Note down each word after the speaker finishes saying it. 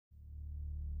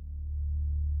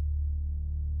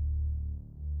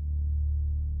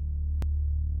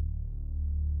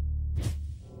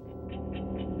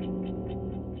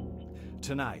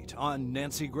Tonight on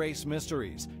Nancy Grace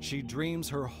Mysteries, she dreams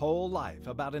her whole life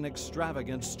about an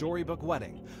extravagant storybook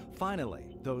wedding.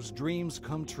 Finally, those dreams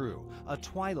come true. A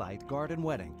twilight garden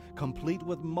wedding, complete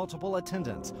with multiple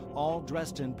attendants, all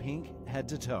dressed in pink head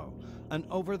to toe. An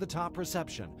over-the-top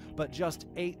reception, but just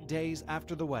 8 days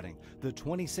after the wedding, the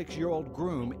 26-year-old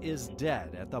groom is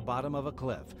dead at the bottom of a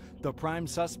cliff. The prime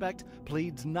suspect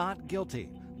pleads not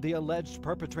guilty. The alleged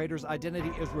perpetrator's identity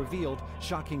is revealed,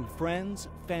 shocking friends,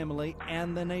 family,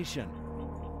 and the nation.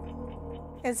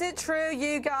 Is it true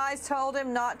you guys told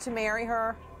him not to marry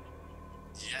her?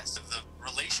 Yes, the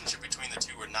relationship between the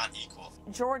two were not equal.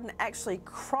 Jordan actually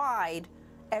cried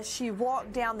as she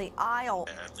walked down the aisle.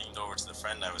 I leaned over to the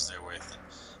friend I was there with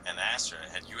and asked her,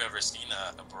 had you ever seen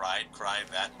a bride cry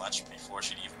that much before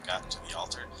she'd even gotten to the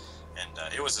altar?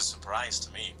 And it was a surprise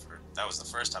to me. That was the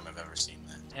first time I've ever seen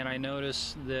that. And I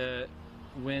noticed that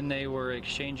when they were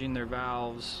exchanging their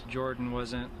vows, Jordan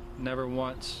never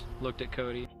once looked at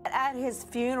Cody. At his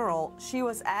funeral, she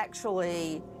was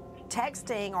actually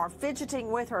texting or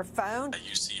fidgeting with her phone.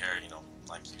 You see her,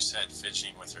 like you said,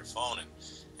 fidgeting with her phone,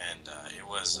 and it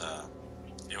was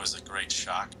a great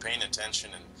shock. Paying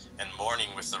attention and mourning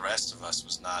with the rest of us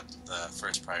was not the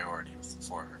first priority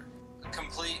for her. A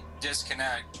complete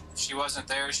disconnect. She wasn't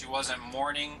there, she wasn't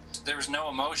mourning, there was no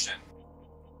emotion.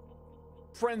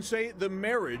 Friends say the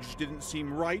marriage didn't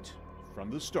seem right from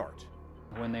the start.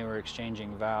 When they were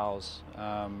exchanging vows,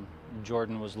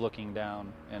 Jordan was looking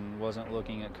down and wasn't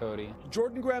looking at Cody.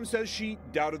 Jordan Graham says she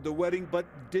doubted the wedding but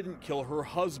didn't kill her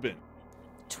husband.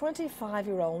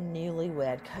 25-year-old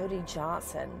newlywed Cody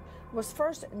Johnson was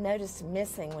first noticed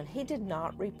missing when he did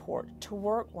not report to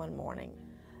work one morning.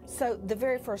 So the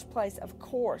very first place, of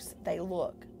course, they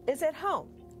look is at home,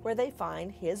 where they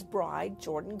find his bride,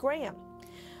 Jordan Graham.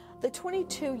 The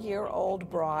 22-year-old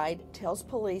bride tells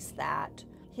police that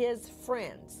his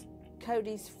friends,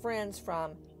 Cody's friends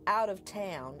from out of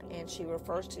town, and she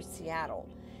refers to Seattle,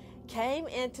 came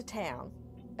into town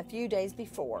a few days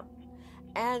before,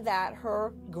 and that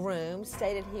her groom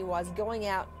stated he was going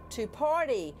out to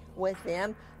party with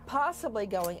them, possibly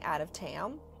going out of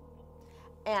town,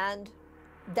 and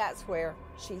that's where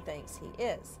she thinks he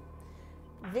is.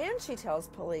 Then she tells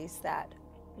police that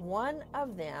one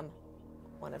of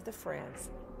the friends,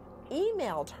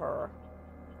 emailed her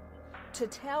to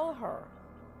tell her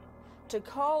to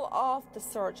call off the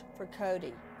search for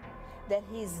Cody, that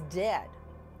he's dead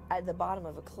at the bottom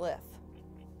of a cliff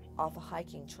off a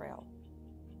hiking trail.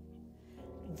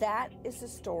 That is the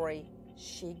story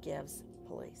she gives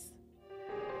police.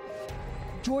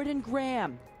 Jordan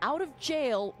Graham, out of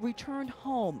jail, returned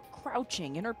home,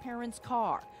 crouching in her parents'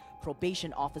 car.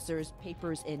 Probation officers,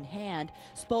 papers in hand,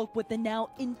 spoke with the now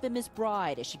infamous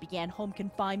bride as she began home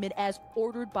confinement as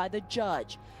ordered by the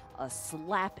judge. A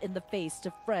slap in the face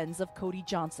to friends of Cody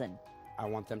Johnson. I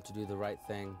want them to do the right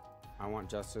thing. I want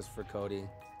justice for Cody.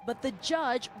 But the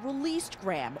judge released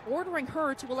Graham, ordering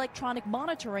her to electronic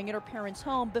monitoring at her parents'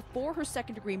 home before her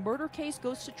second-degree murder case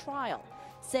goes to trial,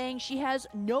 saying she has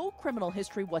no criminal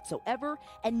history whatsoever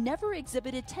and never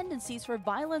exhibited tendencies for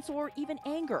violence or even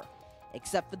anger,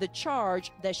 except for the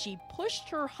charge that she pushed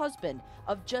her husband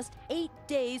of just 8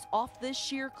 days off this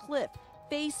sheer cliff,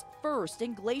 face first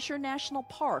in Glacier National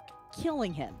Park,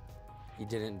 killing him. He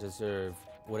didn't deserve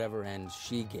whatever end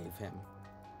she gave him.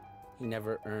 He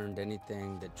never earned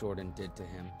anything that Jordan did to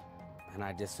him, and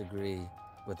I disagree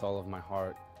with all of my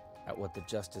heart at what the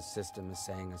justice system is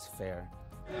saying is fair.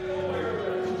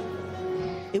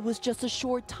 It was just a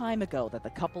short time ago that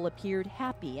the couple appeared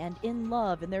happy and in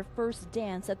love in their first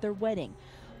dance at their wedding.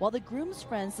 While the groom's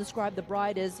friends described the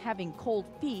bride as having cold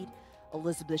feet,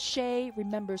 Elizabeth Shea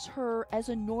remembers her as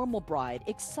a normal bride,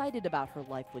 excited about her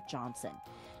life with Johnson.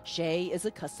 Shea is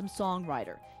a custom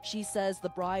songwriter. She says the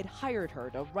bride hired her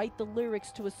to write the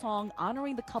lyrics to a song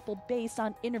honoring the couple based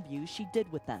on interviews she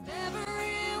did with them.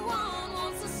 Everyone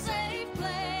wants a safe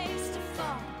place to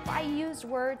fall. I used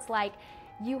words like,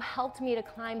 "You helped me to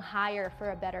climb higher for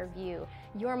a better view.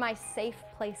 You're my safe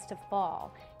place to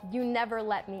fall. You never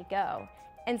let me go."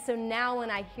 And so now when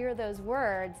I hear those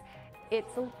words,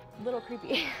 it's a little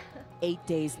creepy. 8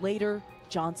 days later,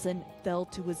 Johnson fell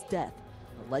to his death,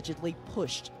 allegedly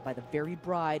pushed by the very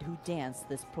bride who danced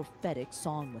this prophetic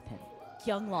song with him.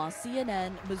 Kyung Law,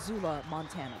 CNN, Missoula,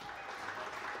 Montana.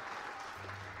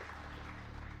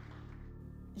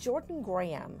 Jordan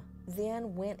Graham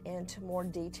then went into more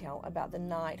detail about the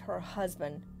night her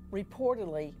husband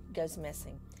reportedly goes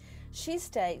missing. She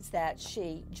states that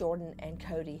she, Jordan, and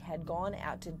Cody had gone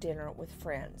out to dinner with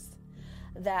friends.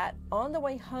 That on the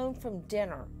way home from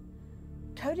dinner,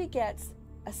 Cody gets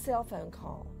a cell phone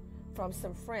call from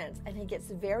some friends, and he gets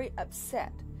very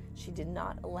upset She did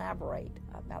not elaborate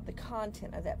about the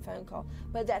content of that phone call,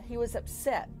 but that he was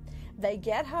upset. They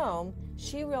get home,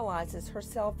 she realizes her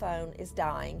cell phone is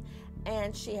dying,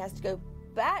 and she has to go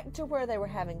back to where they were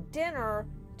having dinner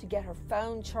to get her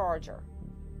phone charger.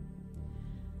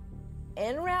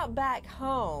 En route back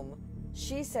home,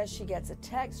 she says she gets a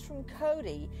text from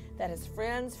Cody that his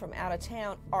friends from out of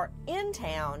town are in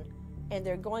town and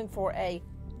they're going for a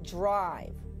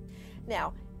drive.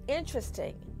 Now,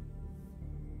 interesting,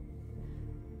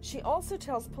 she also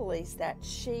tells police that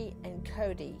she and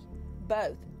Cody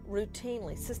both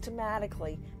routinely,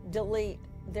 systematically delete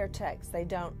their texts. They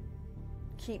don't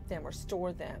keep them or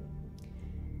store them.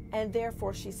 And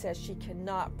therefore, she says she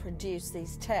cannot produce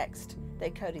these texts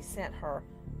that Cody sent her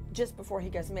just before he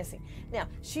goes missing. Now,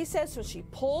 she says when she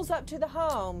pulls up to the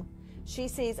home, she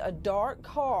sees a dark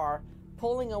car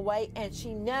pulling away, and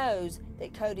she knows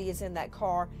that Cody is in that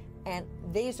car, and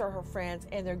these are her friends,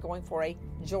 and they're going for a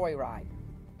joyride.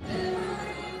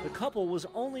 The couple was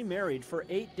only married for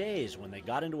 8 days when they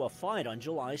got into a fight on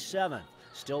July 7th.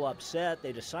 Still upset,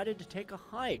 they decided to take a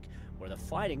hike, where the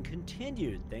fighting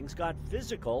continued. Things got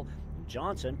physical.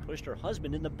 Johnson pushed her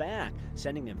husband in the back,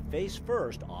 sending him face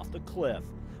first off the cliff.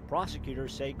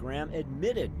 Prosecutors say Graham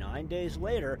admitted 9 days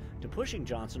later to pushing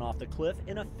Johnson off the cliff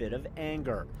in a fit of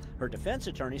anger. Her defense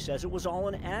attorney says it was all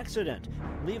an accident.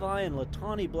 Levi and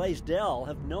Latani Blaisdell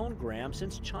have known Graham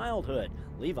since childhood.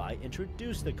 Levi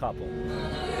introduced the couple.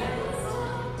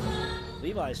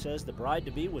 Levi says the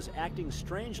bride-to-be was acting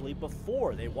strangely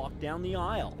before they walked down the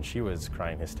aisle. She was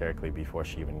crying hysterically before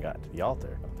she even got to the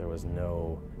altar. There was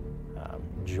no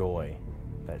joy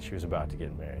that she was about to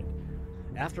get married.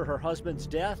 After her husband's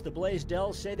death, the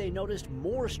Blaisdells say they noticed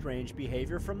more strange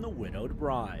behavior from the widowed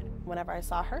bride. Whenever I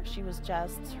saw her, she was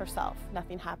just herself.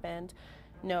 Nothing happened,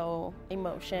 no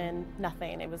emotion,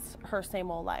 nothing. It was her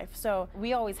same old life. So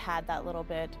we always had that little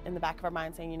bit in the back of our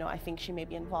mind saying, you know, I think she may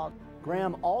be involved.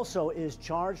 Graham also is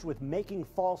charged with making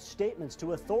false statements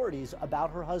to authorities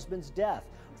about her husband's death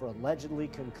for allegedly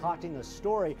concocting a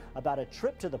story about a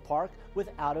trip to the park with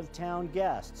out-of-town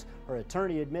guests. Her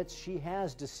attorney admits she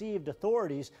has deceived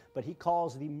authorities, but he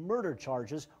calls the murder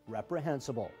charges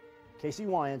reprehensible. Casey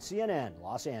Wyan, CNN,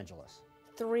 Los Angeles.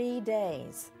 3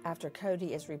 days after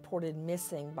Cody is reported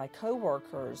missing by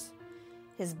co-workers,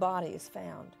 his body is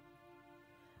found.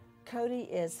 Cody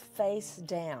is face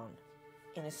down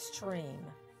in a stream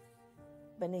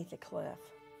beneath a cliff.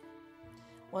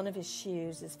 One of his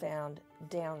shoes is found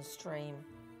downstream.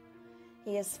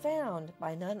 He is found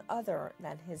by none other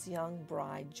than his young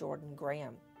bride, Jordan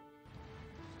Graham.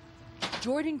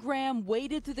 Jordan Graham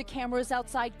waded through the cameras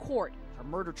outside court. Her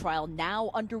murder trial now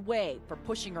underway for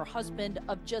pushing her husband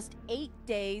of just 8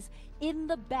 days in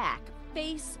the back,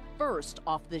 face first,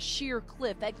 off the sheer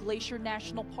cliff at Glacier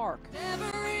National Park.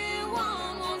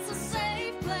 Everyone wants a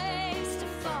safe place to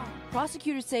fall.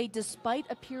 Prosecutors say despite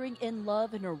appearing in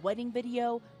love in her wedding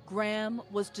video, Graham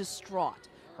was distraught.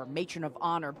 Her matron of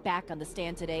honor back on the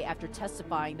stand today after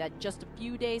testifying that just a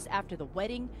few days after the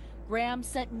wedding, Graham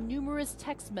sent numerous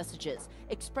text messages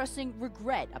expressing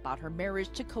regret about her marriage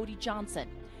to Cody Johnson.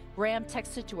 Graham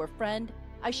texted to her friend,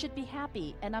 "I should be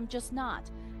happy, and I'm just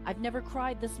not. I've never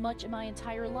cried this much in my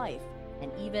entire life.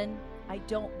 And even, I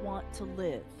don't want to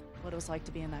live." What it was like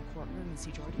to be in that courtroom and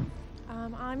see Jordan?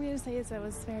 All I'm going to say is it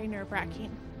was very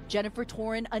nerve-wracking. Jennifer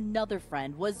Torin, another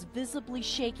friend, was visibly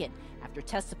shaken after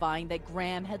testifying that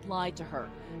Graham had lied to her.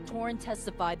 Torin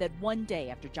testified that one day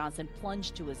after Johnson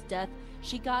plunged to his death,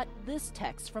 she got this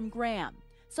text from Graham.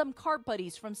 "Some cart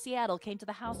buddies from Seattle came to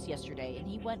the house yesterday and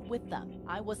he went with them.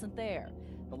 I wasn't there.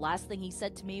 The last thing he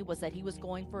said to me was that he was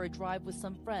going for a drive with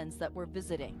some friends that were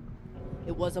visiting."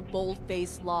 It was a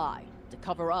bold-faced lie to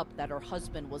cover up that her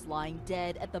husband was lying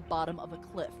dead at the bottom of a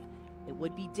cliff. It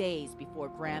would be days before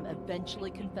Graham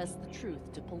eventually confessed the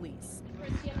truth to police.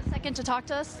 Do you have a second to talk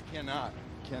to us? Cannot.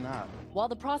 While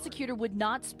the prosecutor would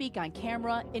not speak on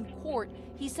camera, in court,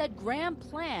 he said Graham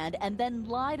planned and then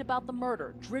lied about the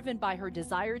murder, driven by her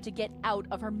desire to get out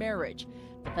of her marriage.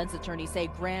 Defense attorneys say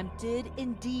Graham did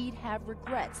indeed have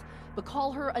regrets, but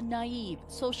call her a naive,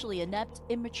 socially inept,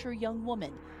 immature young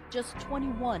woman, just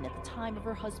 21 at the time of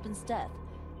her husband's death.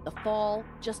 The fall,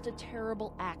 just a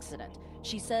terrible accident.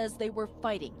 She says they were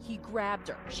fighting. He grabbed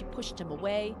her. She pushed him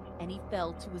away, and he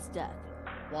fell to his death.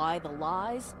 Why the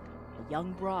lies? A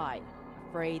young bride,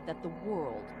 afraid that the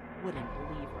world wouldn't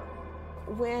believe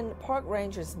her. When park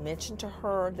rangers mentioned to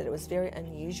her that it was very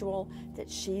unusual that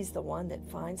she's the one that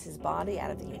finds his body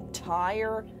out of the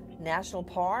entire national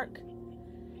park,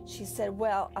 she said,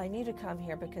 "Well, I need to come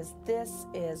here because this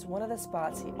is one of the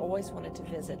spots he always wanted to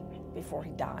visit before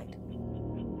he died."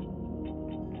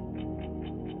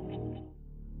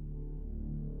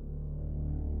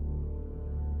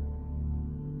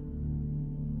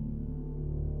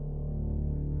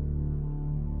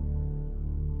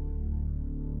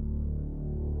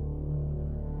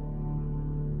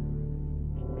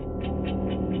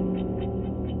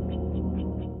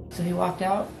 walked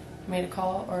out, made a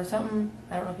call or something.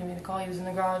 I don't know if he made a call. He was in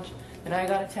the garage, and I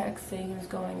got a text saying he was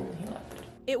going, and he left.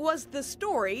 It was the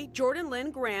story Jordan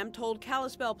Lynn Graham told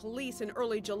Kalispell police in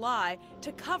early July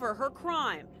to cover her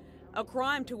crime, a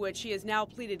crime to which she has now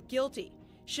pleaded guilty,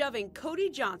 shoving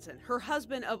Cody Johnson, her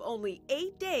husband of only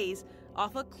 8 days,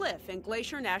 off a cliff in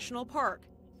Glacier National Park,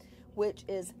 which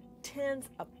is tens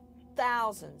of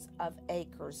thousands of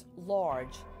acres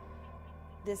large.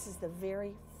 This is the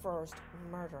very first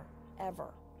murder ever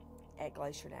at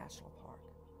Glacier National Park.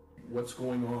 What's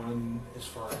going on as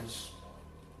far as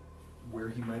where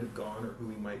he might have gone or who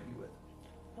he might be with?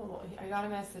 Well, I got a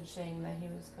message saying that he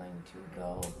was going to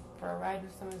go for a ride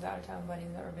with some of his out-of-town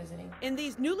buddies that were visiting. In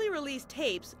these newly released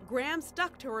tapes, Graham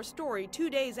stuck to her story 2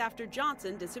 days after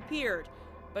Johnson disappeared,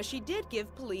 but she did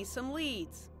give police some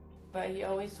leads. But he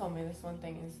always told me this one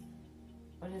thing is,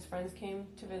 when his friends came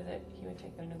to visit, he would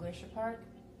take them to Glacier Park,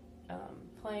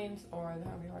 Plains, or the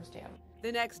Hungry Horse Dam.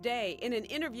 The next day, in an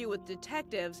interview with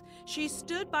detectives, she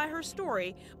stood by her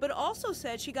story, but also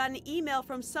said she got an email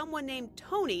from someone named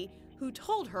Tony who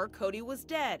told her Cody was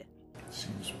dead.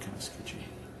 Seems kind of sketchy.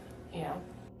 Yeah.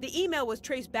 The email was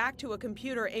traced back to a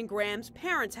computer in Graham's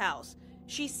parents' house.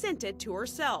 She sent it to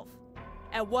herself.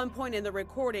 At one point in the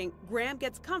recording, Graham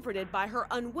gets comforted by her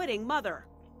unwitting mother.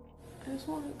 I just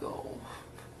want to go.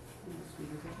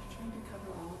 Trying to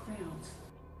cover all grounds.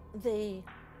 The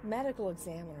medical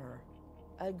examiner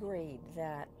agreed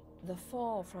that the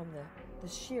fall from the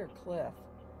sheer cliff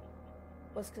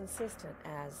was consistent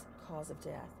as cause of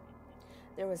death.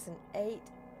 There was an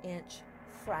 8-inch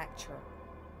fracture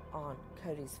on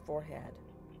Cody's forehead,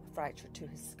 a fracture to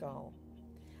his skull.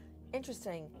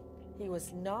 Interesting, he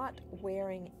was not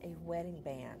wearing a wedding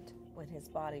band when his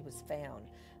body was found,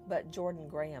 but Jordan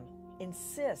Graham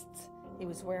insists he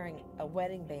was wearing a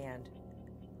wedding band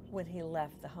when he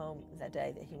left the home that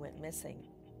day that he went missing.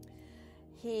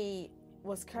 He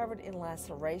was covered in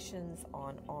lacerations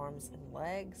on arms and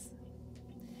legs.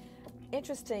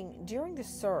 Interesting, during the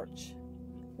search,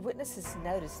 witnesses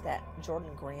noticed that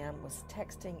Jordan Graham was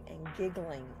texting and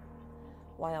giggling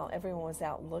while everyone was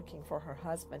out looking for her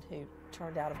husband, who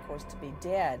turned out, of course, to be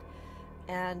dead.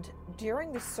 And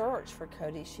during the search for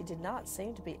Cody, she did not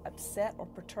seem to be upset or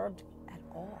perturbed at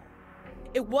all.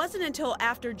 It wasn't until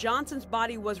after Johnson's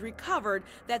body was recovered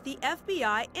that the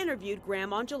FBI interviewed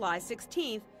Graham on July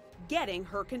 16th, getting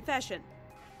her confession.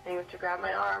 He was to grab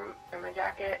my arm and my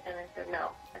jacket, and I said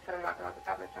no. I said, I'm not going to let this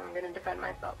happen, so I'm going to defend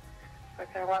myself. So I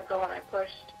said, I want to go, and I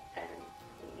pushed, and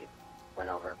he went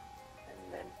over.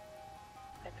 And then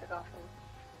I took off and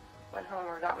went home,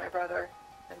 or got my brother,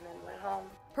 and then went home.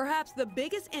 Perhaps the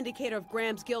biggest indicator of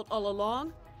Graham's guilt all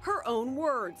along, her own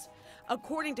words.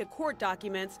 According to court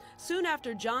documents, soon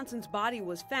after Johnson's body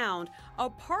was found, a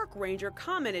park ranger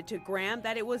commented to Graham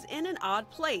that it was in an odd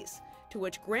place, to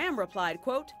which Graham replied,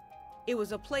 quote, "It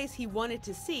was a place he wanted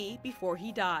to see before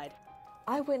he died."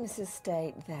 Eyewitnesses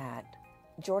state that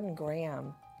Jordan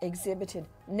Graham exhibited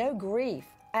no grief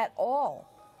at all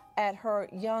at her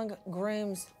young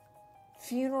groom's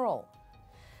funeral,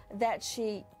 that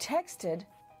she texted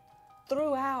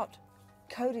throughout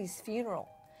Cody's funeral,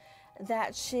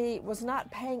 that she was not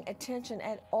paying attention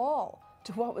at all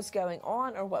to what was going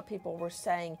on or what people were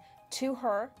saying to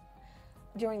her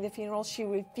during the funeral. She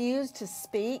refused to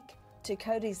speak to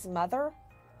Cody's mother.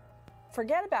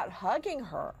 Forget about hugging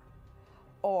her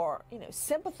or,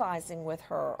 sympathizing with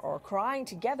her or crying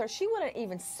together. She wouldn't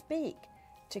even speak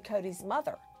to Cody's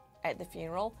mother at the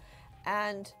funeral.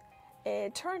 And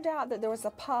it turned out that there was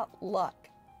a potluck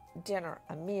dinner,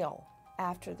 a meal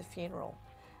after the funeral.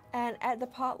 And at the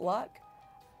potluck,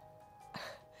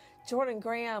 Jordan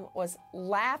Graham was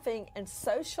laughing and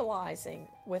socializing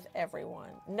with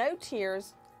everyone. No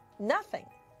tears, nothing.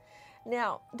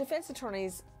 Now, defense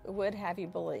attorneys would have you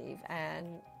believe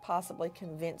and possibly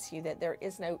convince you that there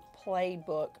is no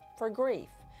playbook for grief.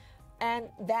 And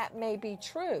that may be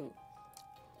true.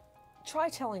 Try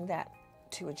telling that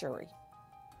to a jury.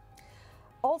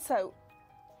 Also,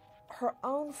 her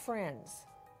own friends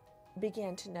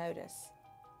began to notice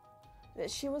that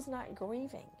she was not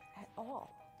grieving at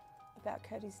all about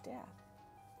Cody's death.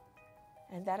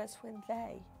 And that is when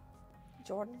they,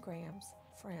 Jordan Graham's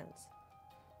friends,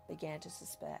 began to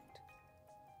suspect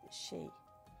that she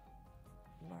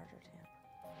murdered him.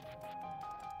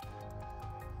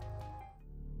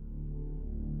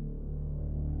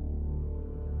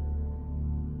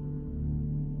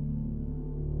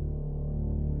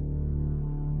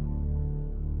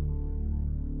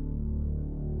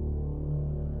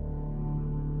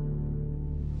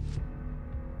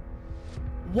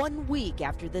 1 week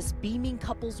after this beaming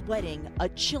couple's wedding, a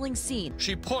chilling scene.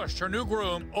 She pushed her new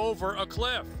groom over a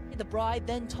cliff. The bride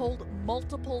then told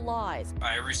multiple lies.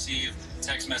 I received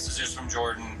text messages from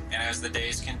Jordan, and as the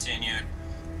days continued,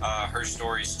 her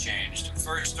stories changed.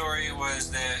 First story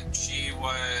was that she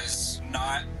was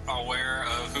not aware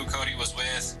of who Cody was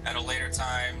with. At a later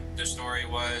time, the story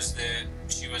was that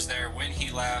she was there when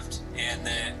he left and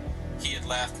that he had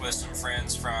left with some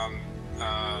friends from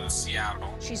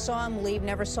Seattle. She saw him leave,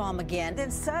 never saw him again. Then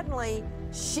suddenly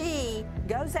she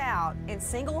goes out and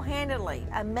single-handedly,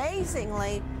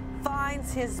 amazingly,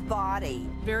 finds his body.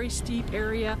 Very steep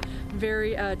area,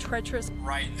 very treacherous.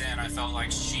 Right then, I felt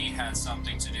like she had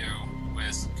something to do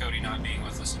with Cody not being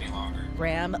with us any longer.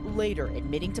 Graham later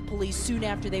admitting to police soon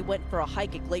after they went for a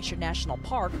hike at Glacier National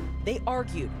Park, they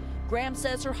argued. Graham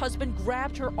says her husband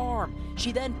grabbed her arm.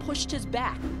 She then pushed his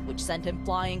back, which sent him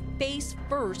flying face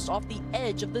first off the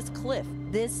edge of this cliff.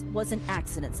 This was an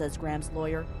accident, says Graham's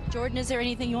lawyer. Jordan, is there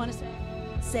anything you want to say?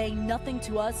 Saying nothing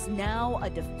to us, now a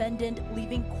defendant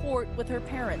leaving court with her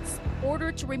parents,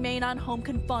 ordered to remain on home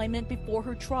confinement before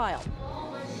her trial.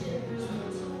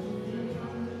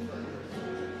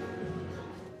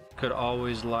 Could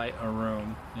always light a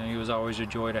room. You know, he was always a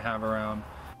joy to have around.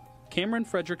 Cameron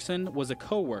Fredrickson was a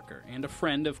co-worker and a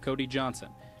friend of Cody Johnson.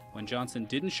 When Johnson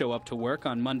didn't show up to work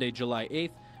on Monday, July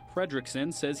 8th,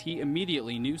 Fredrickson says he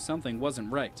immediately knew something wasn't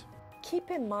right.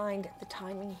 Keep in mind the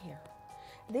timing here.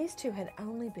 These two had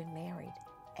only been married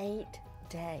 8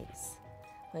 days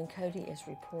when Cody is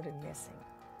reported missing.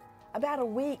 About a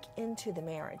week into the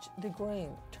marriage, the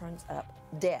groom turns up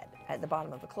dead at the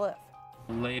bottom of a cliff.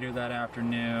 Later that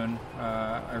afternoon,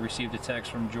 I received a text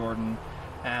from Jordan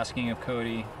asking if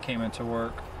Cody came into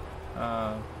work,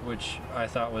 which I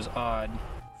thought was odd.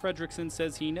 Fredrickson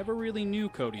says he never really knew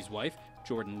Cody's wife,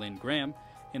 Jordan Lynn Graham,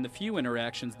 and the few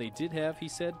interactions they did have, he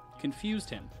said, confused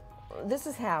him. This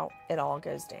is how it all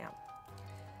goes down.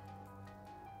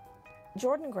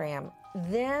 Jordan Graham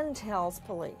then tells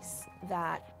police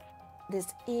that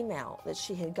this email that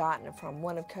she had gotten from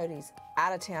one of Cody's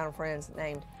out-of-town friends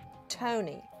named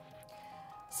Tony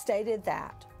stated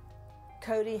that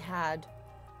Cody had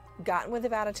gotten with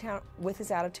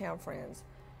his out-of-town friends,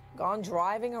 gone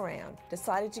driving around,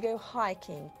 decided to go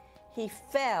hiking. He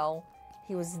fell,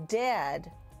 he was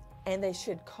dead, and they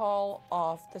should call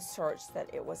off the search, that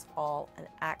it was all an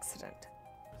accident.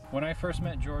 When I first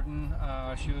met Jordan,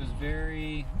 she was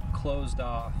very closed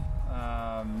off,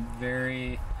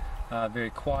 very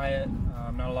quiet,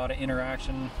 not a lot of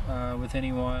interaction with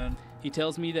anyone. He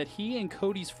tells me that he and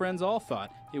Cody's friends all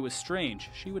thought it was strange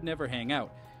she would never hang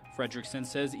out. Fredrickson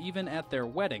says even at their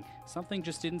wedding, something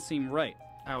just didn't seem right.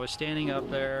 I was standing up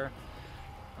there,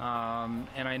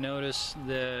 and I noticed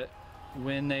that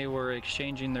when they were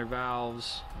exchanging their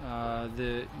vows,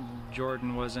 that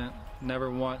Jordan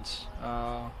never once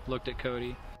looked at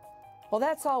Cody. Well,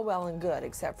 that's all well and good,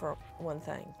 except for one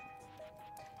thing.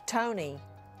 Tony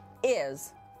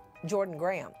is Jordan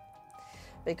Graham,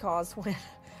 because when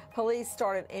police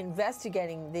started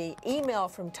investigating the email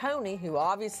from Tony, who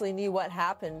obviously knew what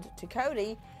happened to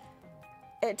Cody,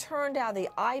 it turned out the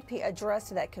IP address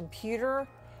to that computer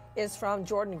is from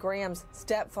Jordan Graham's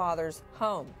stepfather's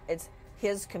home. It's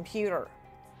his computer.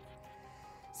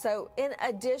 So in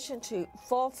addition to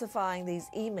falsifying these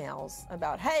emails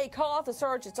about, hey, call off the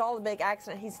search, it's all a big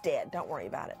accident, he's dead, don't worry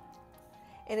about it.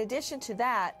 In addition to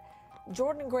that,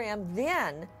 Jordan Graham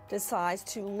then decides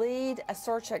to lead a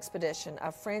search expedition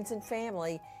of friends and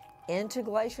family into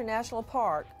Glacier National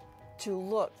Park to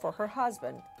look for her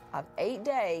husband of 8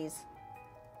 days,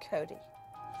 Cody.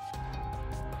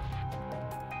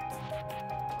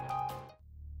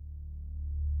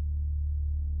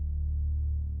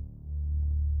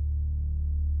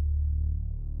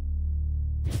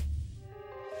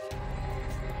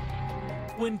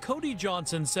 When Cody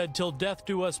Johnson said "till death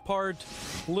do us part,"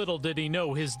 little did he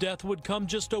know his death would come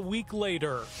just a week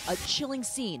later. A chilling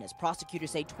scene as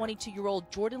prosecutors say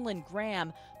 22-year-old Jordan Lynn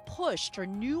Graham pushed her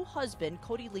new husband,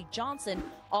 Cody Lee Johnson,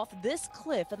 off this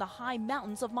cliff in the high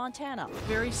mountains of Montana.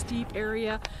 Very steep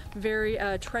area, very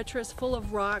treacherous, full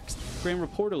of rocks. Graham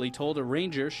reportedly told a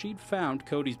ranger she'd found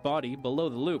Cody's body below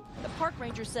the loop. The park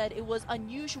ranger said it was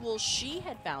unusual she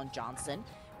had found Johnson.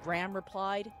 Graham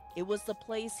replied it was the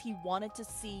place he wanted to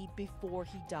see before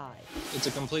he died. It's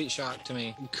a complete shock to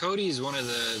me. Cody's one of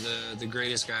the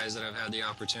greatest guys that I've had the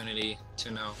opportunity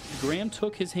to know. Graham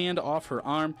took his hand off her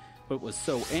arm, but was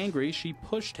so angry she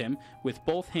pushed him with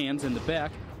both hands in the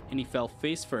back, and he fell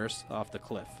face first off the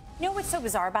cliff. You know what's so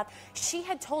bizarre about? She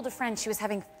had told a friend she was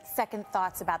having second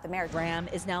thoughts about the marriage. Graham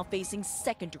is now facing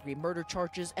second-degree murder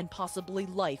charges and possibly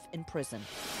life in prison.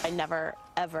 I never,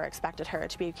 ever expected her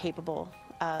to be capable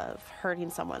of hurting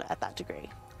someone at that degree.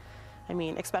 I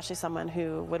mean, especially someone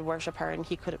who would worship her, and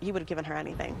he would have given her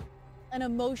anything. An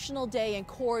emotional day in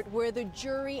court where the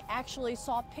jury actually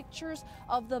saw pictures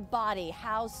of the body,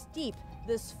 how steep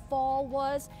this fall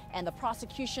was, and the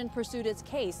prosecution pursued its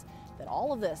case that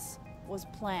all of this was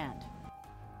planned.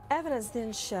 Evidence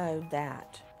then showed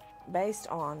that, based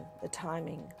on the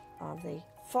timing of the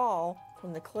fall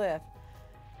from the cliff,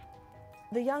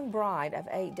 the young bride of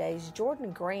 8 days,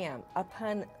 Jordan Graham,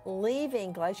 upon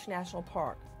leaving Glacier National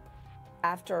Park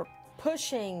after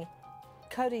pushing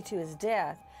Cody to his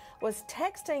death, was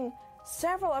texting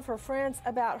several of her friends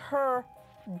about her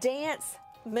dance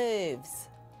moves.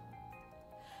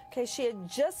 Okay, she had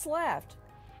just left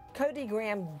Cody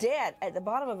Graham dead at the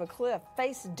bottom of a cliff,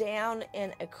 face down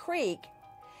in a creek,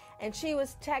 and she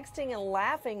was texting and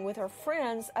laughing with her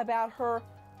friends about her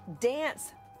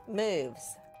dance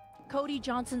moves. Cody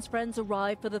Johnson's friends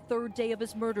arrived for the third day of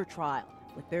his murder trial,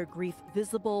 with their grief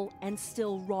visible and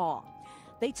still raw.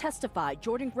 They testified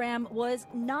Jordan Graham was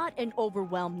not an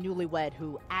overwhelmed newlywed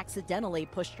who accidentally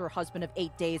pushed her husband of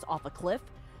 8 days off a cliff,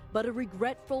 but a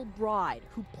regretful bride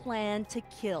who planned to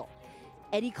kill.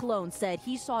 Eddie Colon said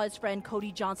he saw his friend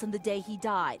Cody Johnson the day he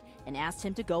died and asked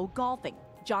him to go golfing.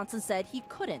 Johnson said he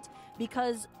couldn't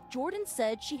because Jordan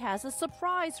said she has a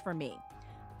surprise for me.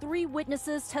 3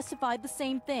 witnesses testified the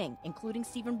same thing, including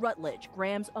Stephen Rutledge,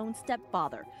 Graham's own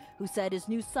stepfather, who said his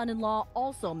new son-in-law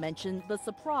also mentioned the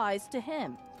surprise to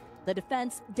him. The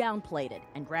defense downplayed it,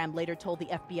 and Graham later told the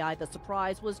FBI the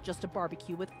surprise was just a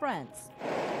barbecue with friends.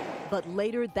 But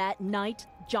later that night,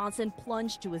 Johnson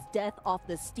plunged to his death off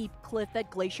the steep cliff at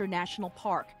Glacier National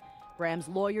Park. Graham's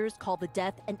lawyers called the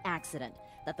death an accident,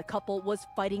 that the couple was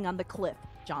fighting on the cliff.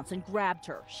 Johnson grabbed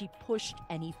her, she pushed,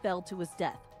 and he fell to his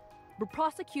death. But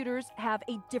prosecutors have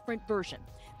a different version.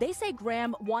 They say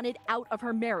Graham wanted out of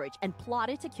her marriage and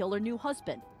plotted to kill her new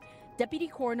husband. Deputy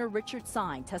Coroner Richard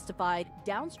Sine testified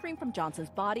downstream from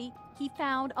Johnson's body, he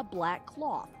found a black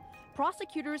cloth.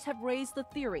 Prosecutors have raised the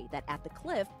theory that at the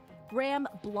cliff, Graham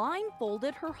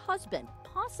blindfolded her husband,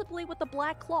 possibly with a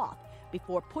black cloth,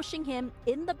 before pushing him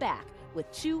in the back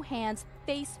with 2 hands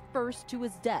face first to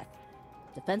his death.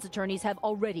 Defense attorneys have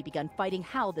already begun fighting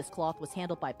how this cloth was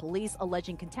handled by police,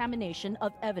 alleging contamination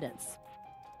of evidence.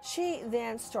 She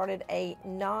then started a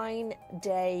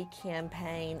 9-day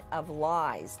campaign of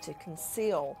lies to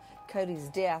conceal Cody's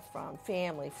death from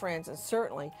family, friends, and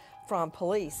certainly from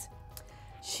police.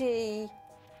 She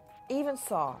even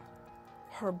saw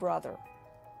her brother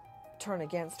turn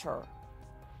against her.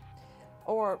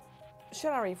 Or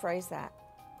should I rephrase that?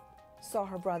 Saw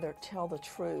her brother tell the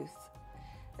truth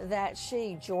that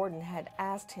she, Jordan, had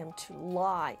asked him to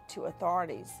lie to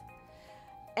authorities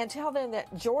and tell them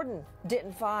that Jordan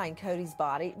didn't find Cody's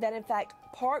body, that in fact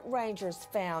park rangers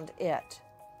found it.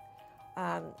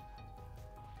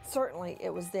 Certainly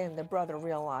it was then the brother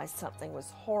realized something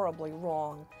was horribly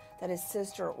wrong, that his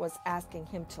sister was asking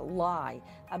him to lie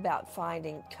about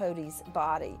finding Cody's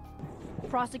body.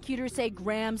 Prosecutors say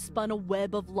Graham spun a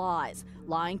web of lies,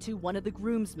 lying to one of the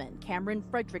groomsmen, Cameron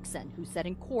Fredrickson, who said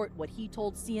in court what he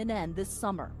told CNN this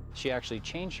summer. She actually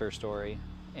changed her story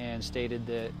and stated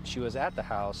that she was at the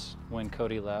house when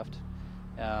Cody left,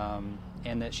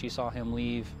 and that she saw him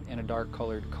leave in a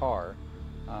dark-colored car.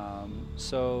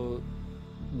 So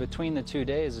between the 2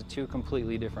 days, 2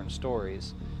 completely different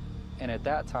stories. And at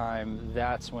that time,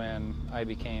 that's when I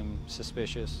became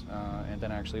suspicious and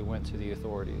then actually went to the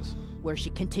authorities. Where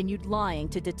she continued lying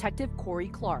to Detective Corey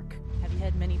Clark. Have you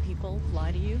had many people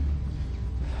lie to you?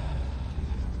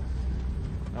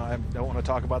 I don't want to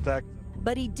talk about that.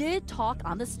 But he did talk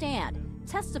on the stand,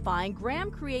 testifying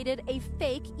Graham created a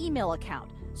fake email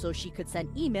account so she could send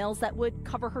emails that would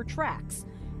cover her tracks.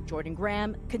 Jordan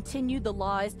Graham continued the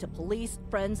lies to police,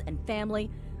 friends, and family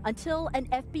until an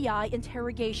FBI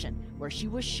interrogation where she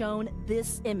was shown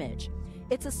this image.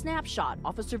 It's a snapshot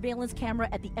off a surveillance camera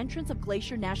at the entrance of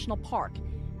Glacier National Park.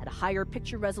 At a higher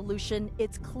picture resolution,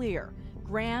 it's clear.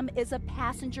 Graham is a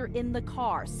passenger in the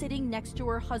car sitting next to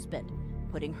her husband,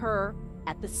 putting her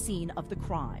at the scene of the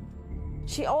crime.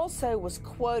 She also was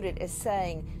quoted as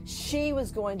saying she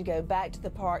was going to go back to the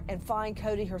park and find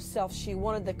Cody herself. She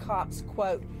wanted the cops,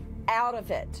 quote, out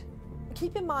of it.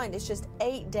 Keep in mind, it's just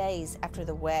 8 days after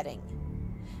the wedding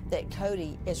that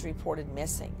Cody is reported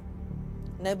missing.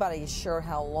 Nobody is sure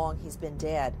how long he's been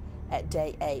dead at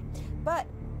day 8. But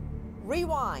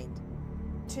rewind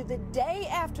to the day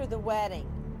after the wedding,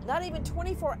 not even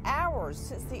 24 hours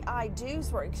since the I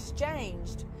do's were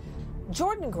exchanged,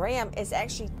 Jordan Graham is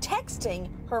actually texting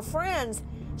her friends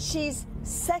she's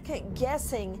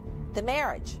second-guessing the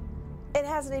marriage. It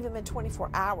hasn't even been 24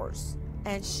 hours,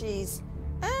 and she's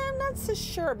not so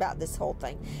sure about this whole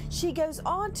thing. She goes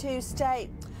on to state,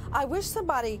 I wish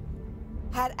somebody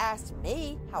had asked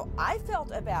me how I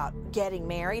felt about getting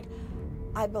married.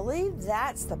 I believe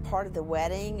that's the part of the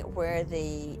wedding where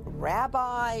the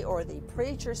rabbi or the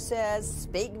preacher says,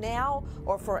 speak now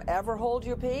or forever hold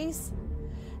your peace.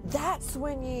 That's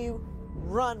when you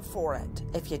run for it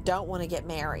if you don't want to get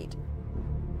married.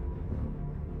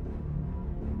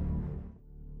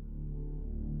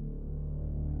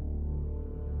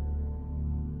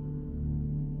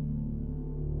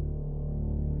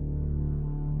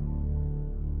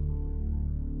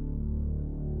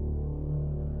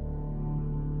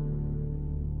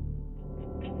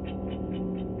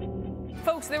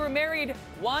 Folks, they were married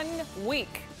 1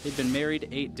 week. They'd been married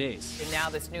 8 days. And now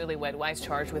this newlywed wife's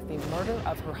charged with the murder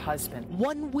of her husband.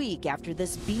 1 week after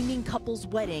this beaming couple's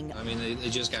wedding. I mean, they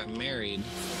just got married.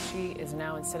 She is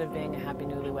now, instead of being a happy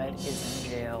newlywed, is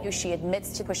in jail. She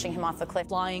admits to pushing him off the cliff.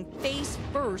 Flying face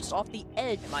first off the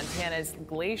edge. Montana's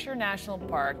Glacier National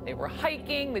Park. They were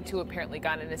hiking. The two apparently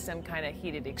got into some kind of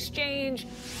heated exchange.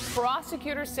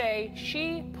 Prosecutors say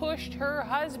she pushed her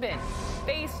husband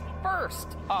face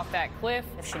first off that cliff.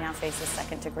 If she now faces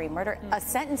second-degree murder, a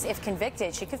sentence, if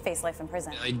convicted, she could face life in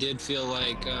prison. I did feel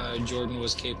like Jordan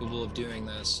was capable of doing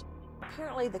this.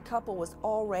 Apparently the couple was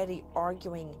already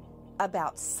arguing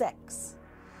about sex.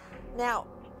 Now,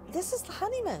 this is the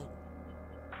honeymoon,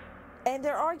 and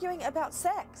they're arguing about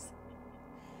sex.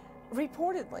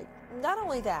 Reportedly, not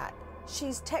only that,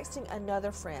 she's texting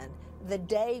another friend the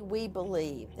day we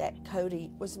believe that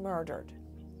Cody was murdered.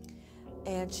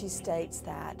 And she states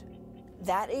that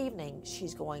that evening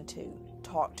she's going to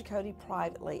talk to Cody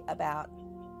privately about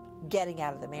getting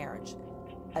out of the marriage,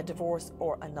 a divorce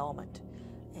or annulment,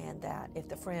 and that if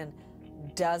the friend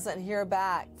doesn't hear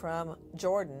back from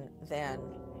Jordan, then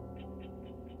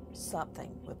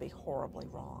something would be horribly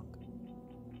wrong.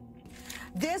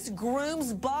 This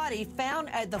groom's body found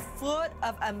at the foot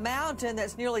of a mountain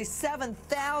that's nearly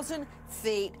 7,000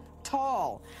 feet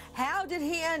tall. How did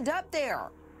he end up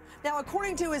there? Now,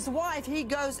 according to his wife, he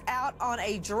goes out on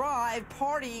a drive,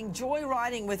 partying,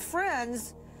 joyriding with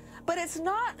friends, but it's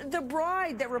not the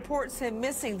bride that reports him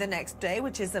missing the next day,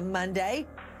 which is a Monday.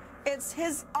 It's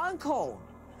his uncle.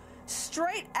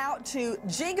 Straight out to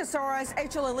Gene Gasaris,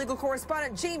 HLN legal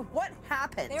correspondent. Gene, what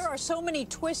happened? There are so many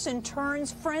twists and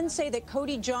turns. Friends say that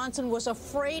Cody Johnson was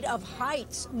afraid of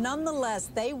heights. Nonetheless,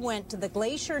 they went to the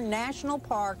Glacier National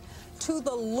Park to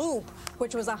the Loop,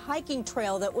 which was a hiking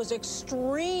trail that was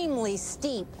extremely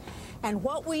steep. And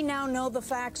what we now know the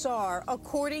facts are,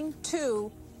 according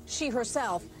to she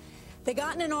herself, they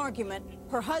got in an argument.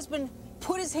 Her husband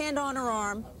put his hand on her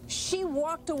arm. She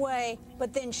walked away,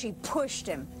 but then she pushed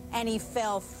him, and he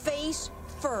fell face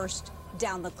first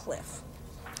down the cliff.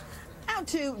 Out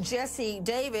to Jesse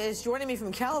Davis, joining me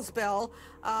from Kalispell.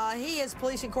 He is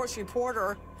police and courts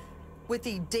reporter with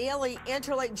the Daily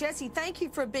Interlake. Jesse, thank you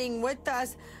for being with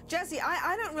us. Jesse,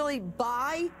 I don't really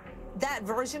buy that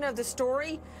version of the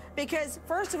story because,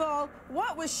 first of all,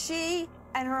 what was she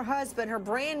and her husband, her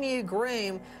brand new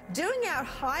groom, doing out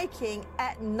hiking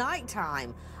at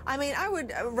nighttime? I mean, I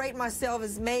would rate myself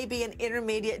as maybe an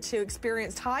intermediate to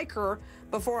experienced hiker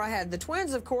before I had the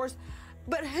twins, of course.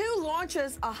 But who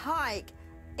launches a hike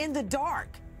in the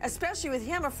dark, especially with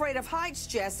him afraid of heights,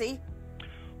 Jesse?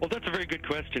 Well, that's a very good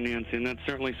question, Nancy, and that's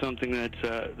certainly something that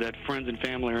that friends and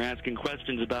family are asking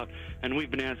questions about, and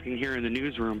we've been asking here in the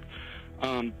newsroom.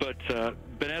 But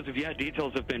as of yet,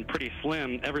 details have been pretty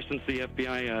slim ever since the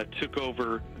FBI took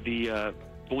over the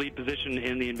lead position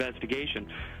in the investigation.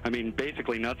 I mean,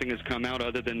 basically nothing has come out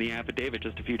other than the affidavit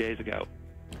just a few days ago.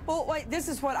 Well, wait, this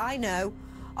is what I know.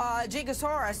 Gene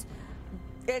Gasaris,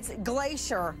 it's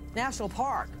Glacier National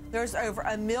Park. There's over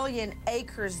 1 million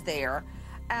acres there.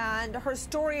 And her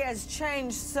story has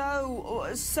changed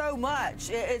so much.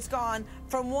 It's gone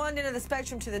from one end of the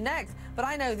spectrum to the next. But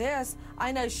I know this.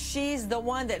 I know she's the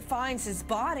one that finds his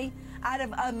body out of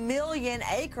 1 million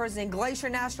acres in Glacier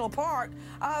National Park.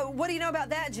 What do you know about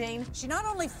that, Gene? She not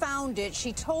only found it,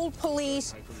 she told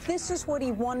police this is what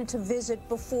he wanted to visit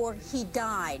before he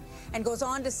died, and goes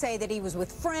on to say that he was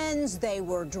with friends, they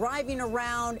were driving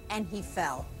around, and he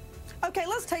fell. Okay,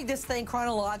 let's take this thing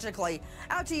chronologically.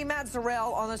 Out to you, Matt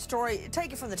Zarrell, on the story.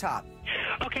 Take it from the top.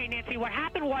 Okay, Nancy, what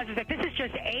happened was that this is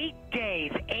just 8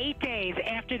 days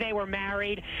after they were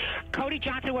married. Cody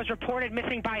Johnson was reported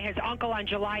missing by his uncle on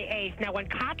July 8th. Now, when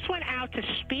cops went out to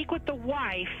speak with the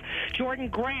wife, Jordan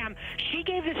Graham, she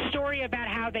gave this story about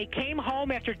how they came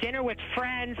home after dinner with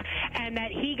friends and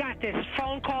that he got this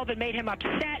phone call that made him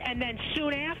upset, and then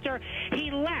soon after,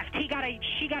 he left. She got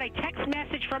a text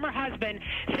message from her husband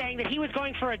saying that he was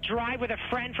going for a drive with a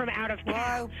friend from out of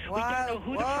town. We don't know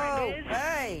who the friend is.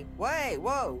 Hey, wait,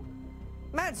 whoa.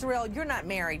 Mazzarell, you're not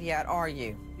married yet, are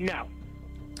you? No.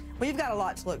 Well, you've got a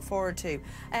lot to look forward to.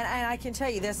 And I can tell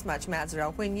you this much,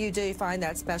 Mazzarell, when you do find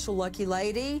that special lucky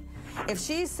lady, if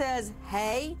she says,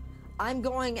 hey, I'm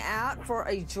going out for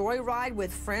a joyride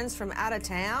with friends from out of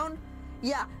town,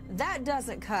 yeah, that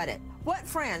doesn't cut it. What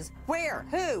friends? Where?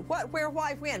 Who? What? Where?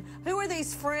 Why? When? Who are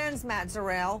these friends,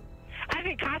 Mazzarell? I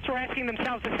think cops were asking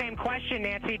themselves the same question,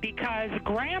 Nancy, because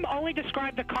Graham only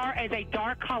described the car as a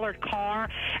dark-colored car,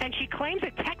 and she claims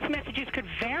that text messages could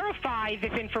verify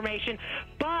this information,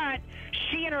 but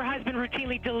she and her husband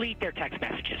routinely delete their text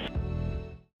messages.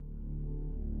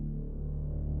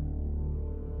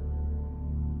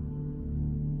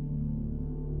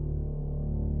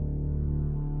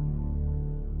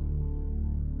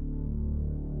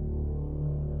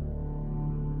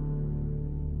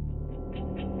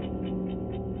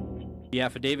 The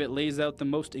affidavit lays out the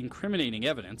most incriminating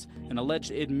evidence, an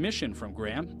alleged admission from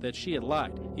Graham that she had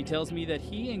lied. He tells me that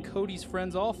he and Cody's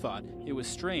friends all thought it was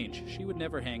strange she would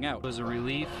never hang out. It was a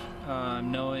relief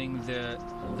knowing that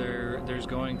there's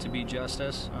going to be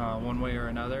justice one way or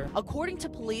another. According to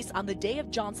police, on the day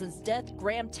of Johnson's death,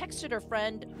 Graham texted her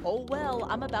friend, "Oh well,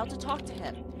 I'm about to talk to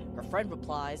him." Her friend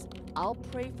replies, "I'll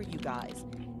pray for you guys."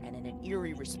 And in an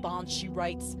eerie response, she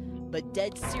writes, "But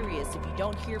dead serious, if you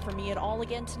don't hear from me at all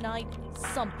again tonight,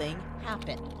 something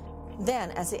happened."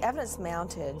 Then, as the evidence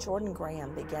mounted, Jordan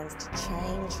Graham begins to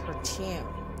change her tune.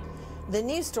 The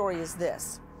news story is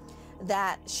this,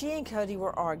 that she and Cody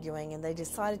were arguing and they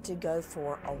decided to go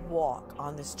for a walk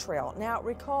on this trail. Now,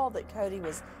 recall that Cody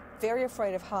was very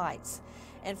afraid of heights.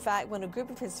 In fact, when a group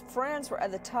of his friends were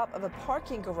at the top of a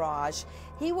parking garage,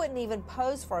 he wouldn't even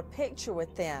pose for a picture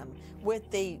with them, with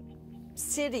the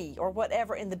city or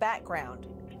whatever in the background.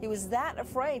 He was that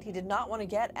afraid he did not want to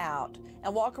get out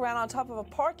and walk around on top of a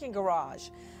parking garage.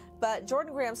 But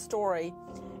Jordan Graham's story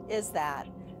is that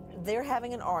they're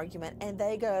having an argument and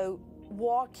they go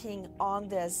walking on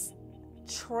this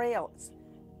trail,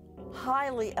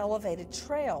 highly elevated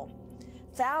trail,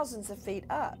 thousands of feet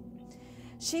up.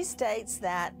 She states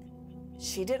that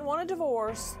she didn't want a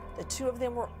divorce. The two of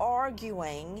them were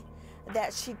arguing,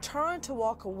 that she turned to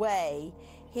walk away.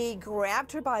 He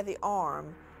grabbed her by the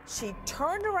arm. She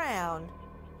turned around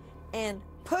and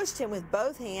pushed him with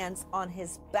both hands on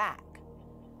his back.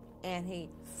 And he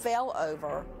fell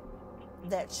over,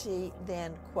 that she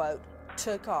then, quote,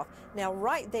 took off. Now,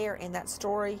 right there in that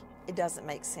story, it doesn't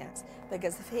make sense.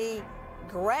 Because if he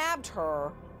grabbed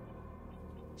her,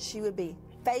 she would be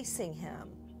facing him.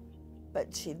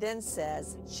 But she then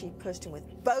says she pushed him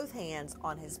with both hands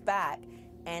on his back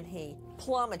and he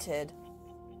plummeted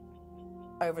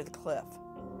over the cliff.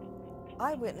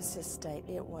 Eyewitnesses state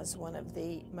it was one of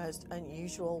the most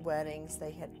unusual weddings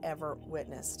they had ever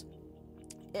witnessed.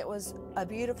 It was a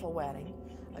beautiful wedding,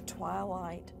 a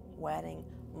twilight wedding,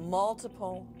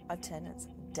 multiple attendants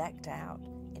decked out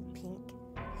in pink,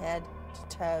 head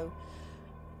to toe.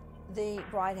 The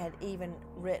bride had even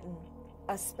written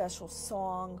a special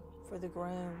song for the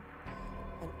groom,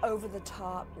 an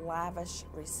over-the-top, lavish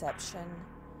reception.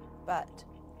 But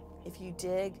if you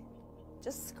dig,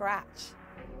 just scratch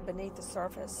beneath the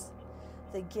surface,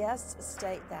 the guests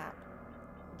state that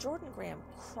Jordan Graham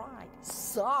cried,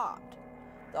 sobbed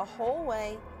the whole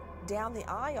way down the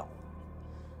aisle.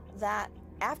 That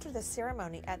after the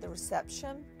ceremony at the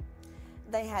reception,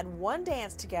 they had one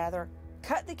dance together,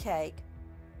 cut the cake,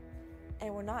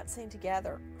 and were not seen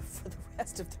together for the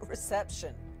rest of the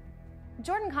reception.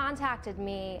 Jordan contacted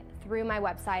me through my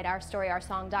website,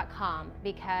 ourstoryoursong.com,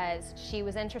 because she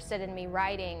was interested in me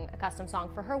writing a custom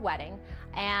song for her wedding,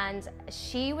 and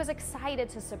she was excited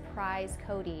to surprise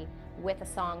Cody with a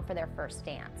song for their first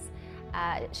dance.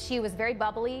 She was very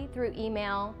bubbly through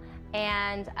email,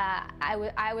 and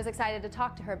I was excited to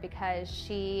talk to her because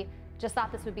she just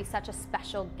thought this would be such a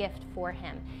special gift for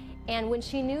him. And when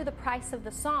she knew the price of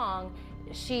the song,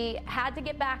 she had to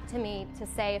get back to me to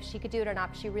say if she could do it or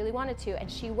not, but she really wanted to,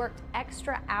 and she worked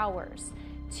extra hours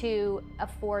to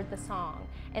afford the song.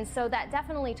 And so that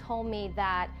definitely told me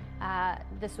that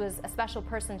this was a special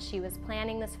person she was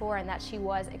planning this for, and that she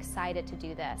was excited to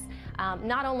do this.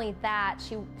 Not only that,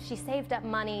 she saved up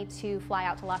money to fly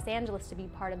out to Los Angeles to be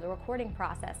part of the recording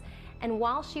process. And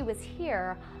while she was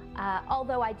here,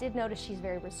 although I did notice she's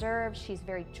very reserved, she's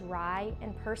very dry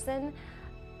in person,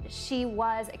 she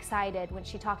was excited when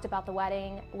she talked about the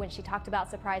wedding, when she talked about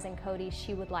surprising Cody,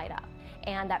 she would light up.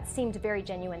 And that seemed very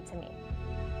genuine to me.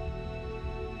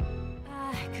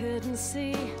 I couldn't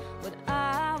see what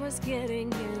I was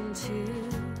getting into,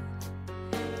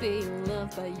 being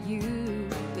loved by you,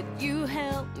 but you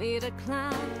helped me to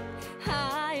climb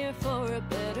higher for a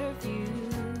better view.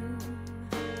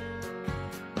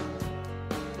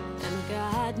 And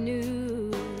God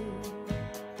knew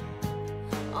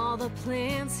all the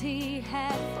plans He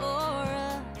had for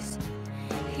us.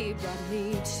 He brought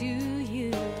me to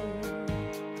you.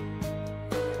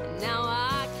 Now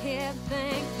I can't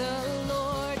thank the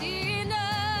Lord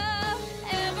enough.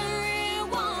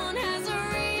 Everyone has a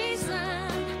reason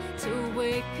to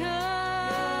wake up,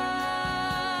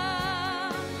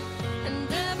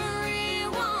 and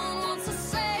everyone wants a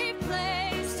safe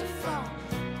place to fall.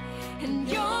 And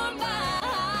you're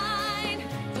mine.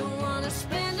 Don't want to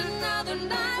spend another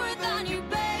night without you,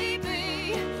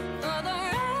 baby, for the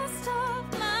rest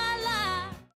of my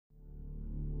life.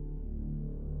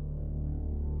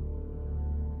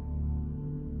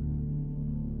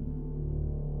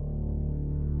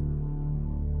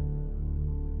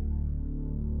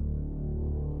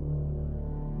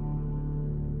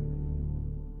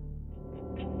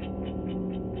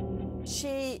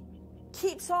 She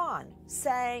keeps on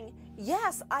saying,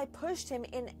 yes, I pushed him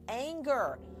in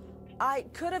anger. I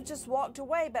could have just walked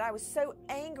away, but I was so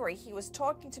angry. He was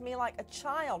talking to me like a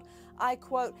child. I,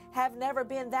 quote, have never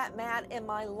been that mad in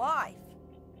my life.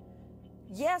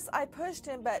 Yes, I pushed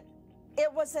him, but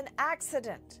it was an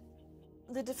accident.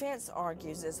 The defense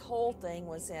argues this whole thing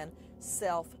was in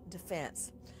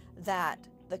self-defense, that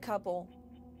the couple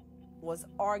was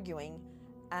arguing,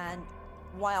 and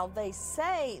while they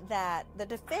say that the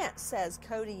defense says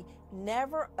Cody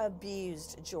never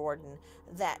abused Jordan,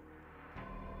 that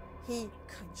he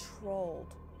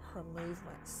controlled her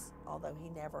movements, although he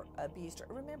never abused her.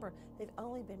 Remember, they've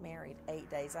only been married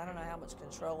 8 days. I don't know how much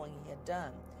controlling he had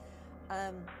done.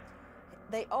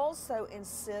 They also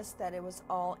insist that it was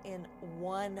all in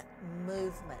one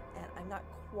movement, and I'm not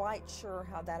quite sure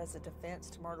how that is a defense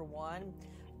to murder one,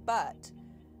 but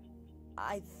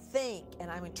I think,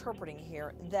 and I'm interpreting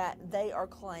here, that they are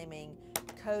claiming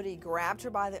Cody grabbed her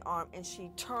by the arm and she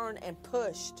turned and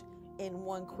pushed in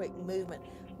one quick movement,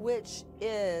 which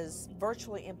is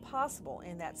virtually impossible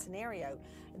in that scenario,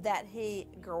 that he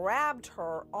grabbed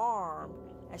her arm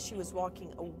as she was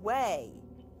walking away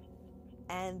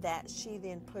and that she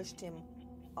then pushed him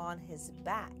on his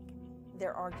back.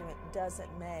 Their argument doesn't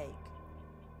make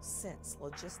sense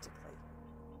logistically.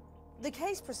 The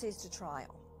case proceeds to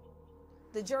trial.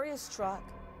 The jury is struck,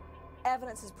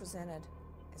 evidence is presented,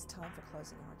 it's time for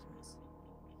closing arguments.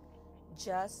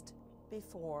 Just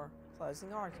before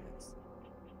closing arguments,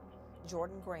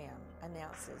 Jordan Graham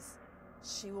announces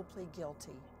she will plead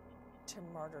guilty to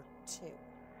murder 2.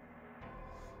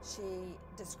 She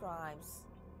describes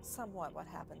somewhat what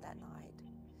happened that night,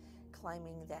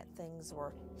 claiming that things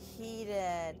were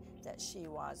heated, that she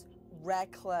was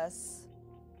reckless,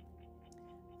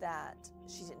 that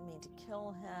she didn't mean to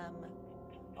kill him.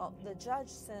 Well, the judge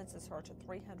sentences her to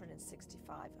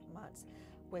 365 months,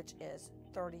 which is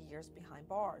 30 years behind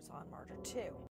bars on murder 2.